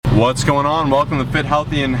What's going on? Welcome to Fit,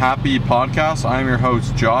 Healthy, and Happy podcast. I'm your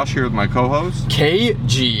host, Josh, here with my co-host,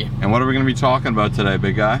 KG. And what are we going to be talking about today,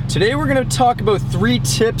 big guy? Today we're going to talk about 3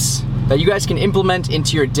 tips that you guys can implement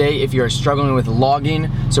into your day if you are struggling with logging.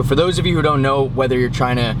 So for those of you who don't know, whether you're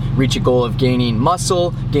trying to reach a goal of gaining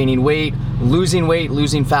muscle, gaining weight,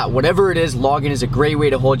 losing fat, whatever it is, logging is a great way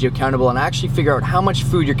to hold you accountable and actually figure out how much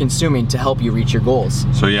food you're consuming to help you reach your goals.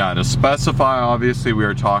 So yeah, to specify, obviously we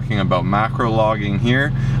are talking about macro logging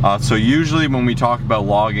here. So usually when we talk about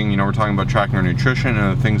logging, we're talking about tracking our nutrition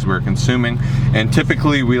and the things we're consuming. And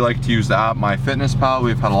typically we like to use the app MyFitnessPal.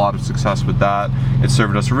 We've had a lot of success with that. It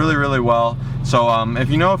served us really, really well. So if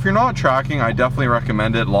you're not tracking, I definitely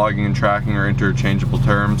recommend it. Logging and tracking are interchangeable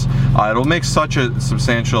terms. It'll make such a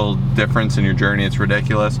substantial difference in your journey. It's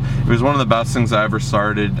ridiculous. It was one of the best things I ever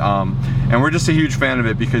started. And we're just a huge fan of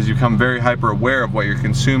it because you become very hyper aware of what you're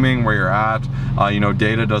consuming, where you're at.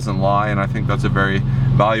 Data doesn't lie, and I think that's a very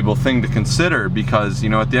valuable thing to consider because,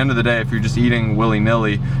 at the end of the day, if you're just eating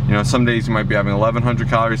willy-nilly, some days you might be having 1,100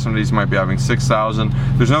 calories, some days you might be having 6,000.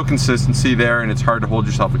 There's no consistency there, and it's hard to hold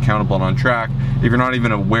yourself accountable and on track if you're not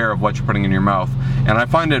even aware of what you're putting in your mouth. And I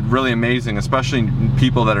find it really amazing, especially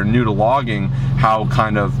people that are new to logging, how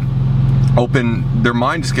kind of their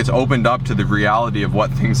mind just gets opened up to the reality of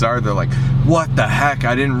what things are. They're like, what the heck?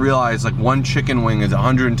 I didn't realize one chicken wing is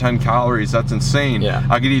 110 calories. That's insane. Yeah.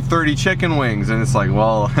 I could eat 30 chicken wings. And it's like,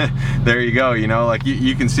 well, there you go.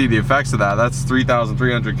 You can see the effects of that. That's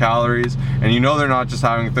 3,300 calories. And they're not just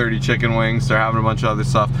having 30 chicken wings. They're having a bunch of other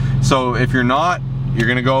stuff. So if you're not, you're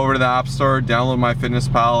going to go over to the App Store, download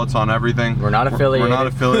MyFitnessPal. It's on everything. We're not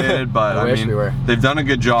affiliated. But I wish we were. They've done a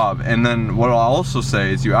good job. And then what I'll also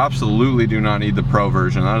say is you absolutely do not need the Pro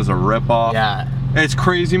version. That is a ripoff. Yeah. It's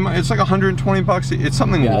crazy. It's like $120. It's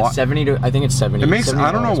something. Yeah, 70 to, I think it's 70. It makes. $70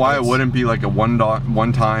 I don't know why it wouldn't be like a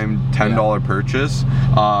one-time $10 purchase.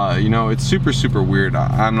 It's super, super weird.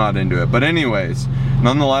 I'm not into it. But anyways,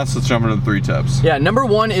 nonetheless, let's jump into the 3 tips. Yeah, number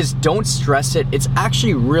 1 is don't stress it. It's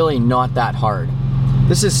actually really not that hard.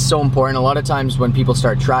 This is so important. A lot of times when people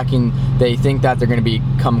start tracking, they think that they're going to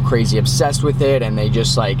become crazy obsessed with it, and they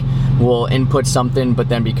just will input something but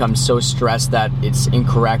then become so stressed that it's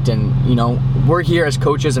incorrect. And we're here as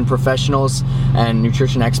coaches and professionals and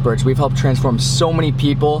nutrition experts. We've helped transform so many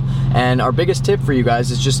people, and our biggest tip for you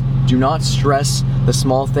guys is just do not stress the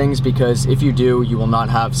small things, because if you do, you will not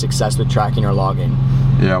have success with tracking or logging.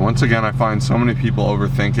 Yeah, once again, I find so many people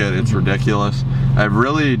overthink it. It's ridiculous. It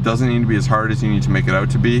really doesn't need to be as hard as you need to make it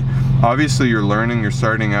out to be. Obviously, you're learning, you're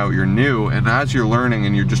starting out, you're new, and as you're learning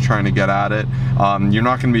and you're just trying to get at it, you're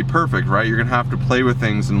not going to be perfect, right? You're going to have to play with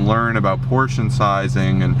things and learn about portion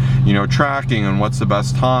sizing and, tracking and what's the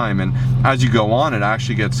best time. And as you go on, it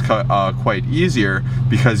actually gets quite easier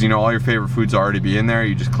because, all your favorite foods already be in there.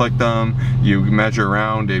 You just click them, you measure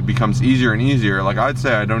around, it becomes easier and easier. Like I'd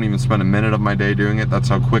say I don't even spend a minute of my day doing it.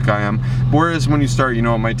 That's how quick I am. Whereas when you start, it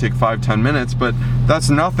might take 5-10 minutes, but that's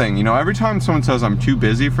nothing. Every time someone says I'm too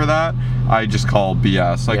busy for that, I just call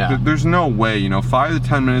BS. There's no way, 5 to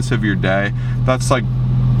 10 minutes of your day, that's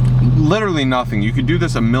literally nothing. You could do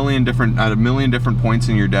this at a million different points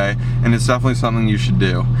in your day, and it's definitely something you should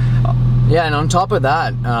do. Yeah, and on top of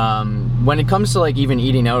that, when it comes to even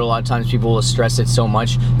eating out, a lot of times people will stress it so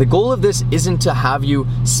much. The goal of this isn't to have you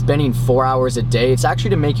spending 4 hours a day. It's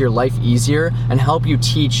actually to make your life easier and help you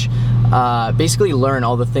teach, basically learn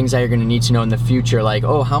all the things that you're going to need to know in the future.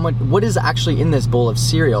 What is actually in this bowl of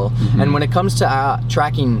cereal? Mm-hmm. And when it comes to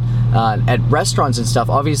tracking at restaurants and stuff,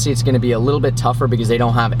 obviously it's going to be a little bit tougher because they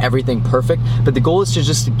don't have everything perfect. But the goal is to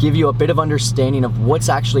just give you a bit of understanding of what's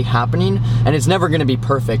actually happening, and it's never going to be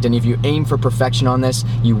perfect. And if you aim for perfection on this,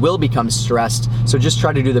 you will become stressed. So just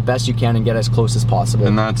try to do the best you can and get as close as possible.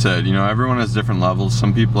 And that's it. Everyone has different levels.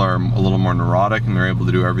 Some people are a little more neurotic and they're able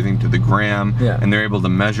to do everything to the gram, and they're able to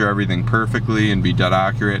measure everything perfectly and be dead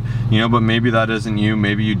accurate. But maybe that isn't you.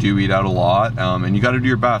 Maybe you do eat out a lot, and you got to do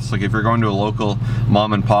your best. If you're going to a local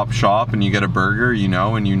mom and pop shop and you get a burger,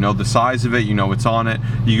 and you know the size of it, what's on it,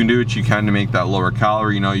 you can do what you can to make that lower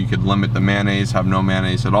calorie. You could limit the mayonnaise, have no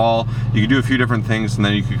mayonnaise at all. You could do a few different things, and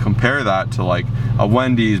then you could compare that to a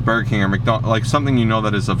Wendy's, Burger King, or McDonald's, something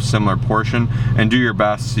that is of similar portion, and do your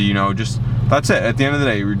best to just that's it. At the end of the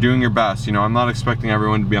day, you're doing your best. I'm not expecting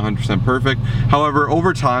everyone to be 100% perfect. However,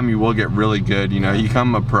 over time, you will get really good. You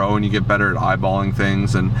become a pro and you get better at eyeballing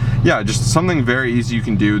things. And yeah, just something very easy you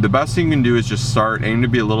can do. The best thing you can do is just start, aim to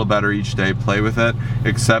be a little better each day, play with it,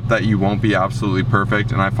 accept that you won't be absolutely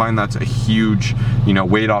perfect. And I find that's a huge,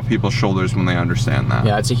 weight off people's shoulders when they understand that.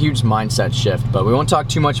 Yeah, it's a huge mindset shift, but we won't talk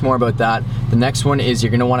too much more about that. The next one is you're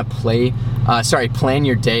going to want to plan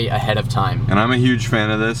your day ahead of time. And I'm a huge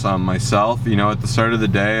fan of this myself. myself, you know, at the start of the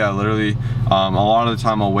day, I literally, a lot of the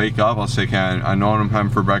time I'll wake up, I'll say, okay, I know what I'm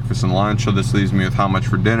having for breakfast and lunch, so this leaves me with how much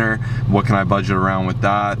for dinner, what can I budget around with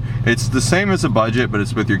that. It's the same as a budget, but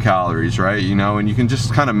it's with your calories, right? You know, and you can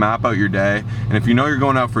just kind of map out your day, and if you know you're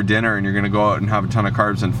going out for dinner and you're gonna go out and have a ton of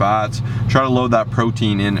carbs and fats, try to load that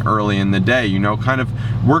protein in early in the day, you know, kind of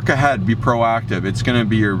work ahead, be proactive. It's gonna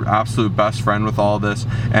be your absolute best friend with all this.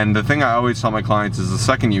 And the thing I always tell my clients is the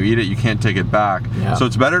second you eat it, you can't take it back. Yeah. So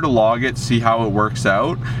it's better to log it, see how it works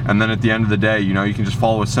out, and then at the end of the day, you know, you can just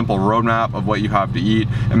follow a simple roadmap of what you have to eat.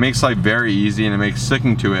 It makes life very easy, and it makes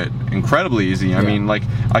sticking to it incredibly easy. I mean, like,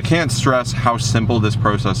 I can't stress how simple this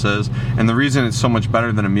process is, and the reason it's so much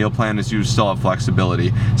better than a meal plan is you still have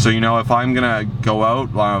flexibility. So, you know, if I'm gonna go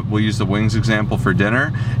out, we'll use the wings example for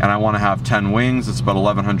dinner, and I want to have 10 wings, it's about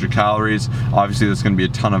 1,100 calories. Obviously, there's gonna be a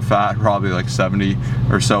ton of fat, probably like 70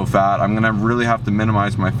 or so fat. I'm gonna really have to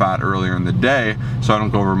minimize my fat earlier in the day so I don't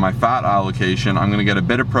go over my fat allocation. I'm gonna get a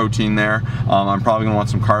bit of protein there. I'm probably gonna want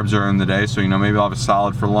some carbs earlier in the day, so, you know, maybe I'll have a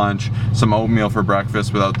salad for lunch, some oatmeal for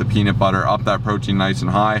breakfast without the peanut butter, up that protein nice and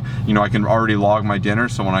high. You know, I can already log my dinner,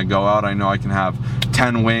 so when I go out, I know I can have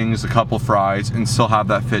 10 wings, a couple fries, and still have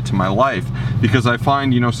that fit to my life. Because I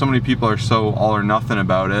find, you know, so many people are so all or nothing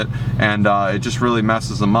about it, and it just really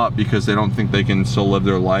messes them up because they don't think they can still live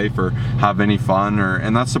their life or have any fun,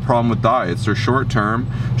 and that's the problem with diets. They're short term.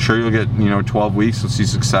 Sure, you'll get, you know, 12 weeks, you'll see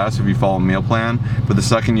success if you follow a meal plan, but the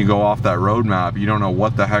second you go off that roadmap, you don't know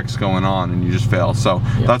what the heck's going on, and you just fail. So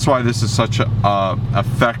that's why this is such a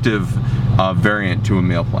effective variant to a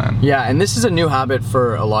meal plan. Yeah, and this is a new habit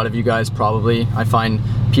for a lot of you guys probably. I find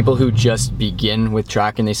people who just begin with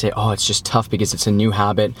tracking, they say, oh, it's just tough because it's a new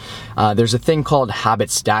habit. There's a thing called habit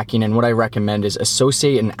stacking, and what I recommend is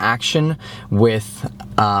associate an action with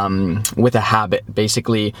a habit.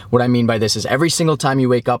 Basically, what I mean by this is every single time you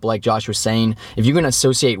wake up, like Josh was saying, if you're gonna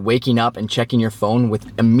associate waking up and checking your phone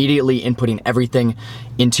with immediately inputting everything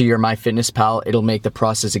into your MyFitnessPal, it'll make the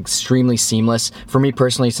process extremely seamless. For me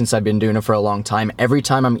personally, since I've been doing it for a long time, every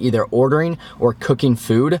time I'm either ordering or cooking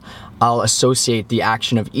food, I'll associate the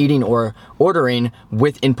action of eating or ordering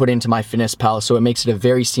with input into MyFitnessPal, so it makes it a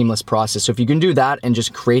very seamless process. So if you can do that and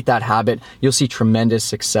just create that habit, you'll see tremendous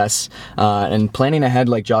success. And planning ahead,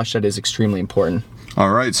 like Josh said, is extremely important.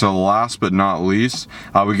 All right, so last but not least,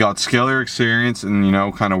 we got scale your experience and, you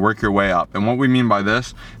know, kind of work your way up. And what we mean by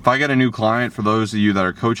this, if I get a new client, for those of you that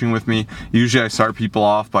are coaching with me, usually I start people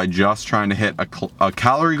off by just trying to hit a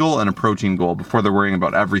calorie goal and a protein goal before they're worrying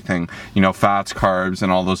about everything, you know, fats, carbs, and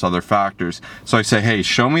all those other factors. So I say, hey,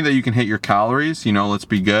 show me that you can hit your calories, you know, let's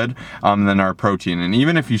be good, then our protein. And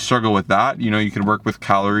even if you struggle with that, you know, you can work with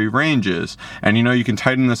calorie ranges, and, you know, you can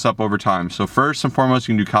tighten this up over time. So first and foremost,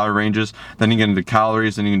 you can do calorie ranges, then you get into calories,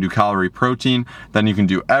 then you can do calorie protein, then you can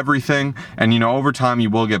do everything, and, you know, over time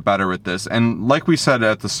you will get better with this. And like we said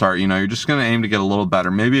at the start, you know, you're just going to aim to get a little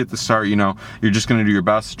better. Maybe at the start, you know, you're just going to do your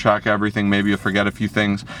best to track everything, maybe you'll forget a few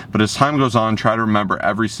things, but as time goes on, try to remember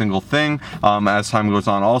every single thing. As time goes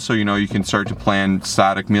on, also, you know, you can start to plan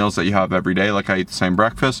static meals that you have every day. Like I eat the same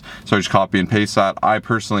breakfast, so I just copy and paste that. I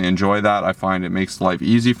personally enjoy that. I find it makes life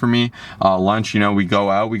easy for me. Lunch, you know, we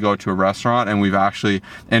go to a restaurant, and we've actually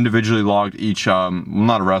individually logged each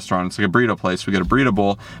not a restaurant, it's like a burrito place. We get a burrito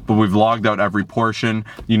bowl, but we've logged out every portion.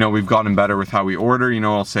 You know, we've gotten better with how we order. You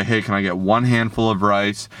know, I'll say, hey, can I get one handful of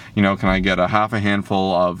rice? You know, can I get a half a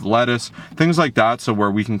handful of lettuce? Things like that, so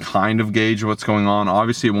where we can kind of gauge what's going on.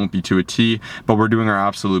 Obviously, it won't be to a T, but we're doing our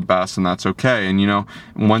absolute best, and that's okay. And, you know,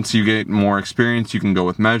 once you get more experience, you can go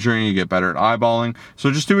with measuring, you get better at eyeballing.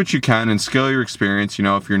 So just do what you can and scale your experience. You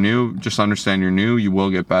know, if you're new, just understand you're new, you will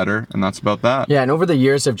get better, and that's about that. Yeah, and over the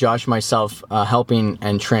years of Josh and myself helping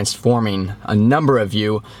and transforming a number of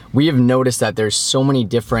you, we have noticed that there's so many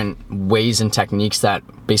different ways and techniques that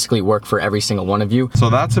basically work for every single one of you. So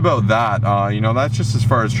that's about that. You know, that's just as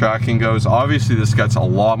far as tracking goes. Obviously, this gets a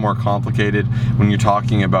lot more complicated when you're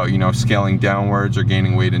talking about, you know, scaling downwards or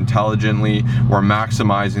gaining weight intelligently or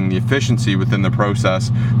maximizing the efficiency within the process.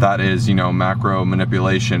 That is, you know, macro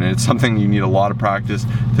manipulation. And it's something you need a lot of practice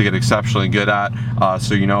to get exceptionally good at.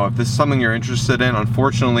 So, you know, if this is something you're interested in,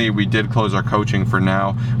 unfortunately, we did close our coaching for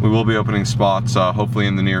now. We will be opening spots hopefully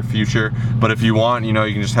in the near future. But if you want, you know,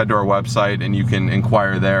 you can just head to our website and you can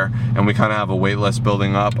inquire there, and we kind of have a wait list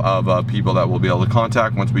building up of people that we'll be able to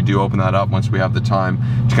contact once we do open that up, once we have the time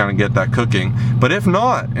to kind of get that cooking. But if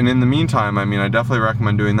not, and in the meantime, I mean, I definitely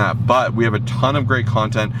recommend doing that. But we have a ton of great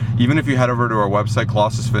content. Even if you head over to our website,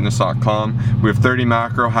 ColossusFitness.com, we have 30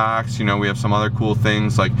 macro hacks. You know, we have some other cool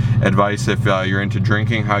things like advice if you're into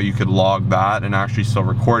drinking, how you could log that and actually still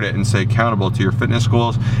record it and stay accountable to to your fitness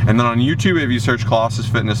goals. And then on YouTube, if you search Colossus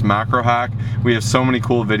Fitness Macro Hack, we have so many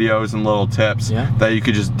cool videos and little tips that you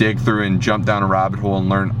could just dig through and jump down a rabbit hole and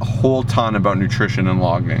learn a whole ton about nutrition and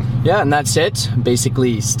logging. Yeah, and that's it.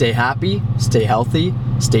 Basically, stay happy, stay healthy,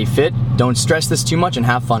 stay fit, don't stress this too much, and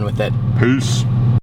have fun with it. Peace.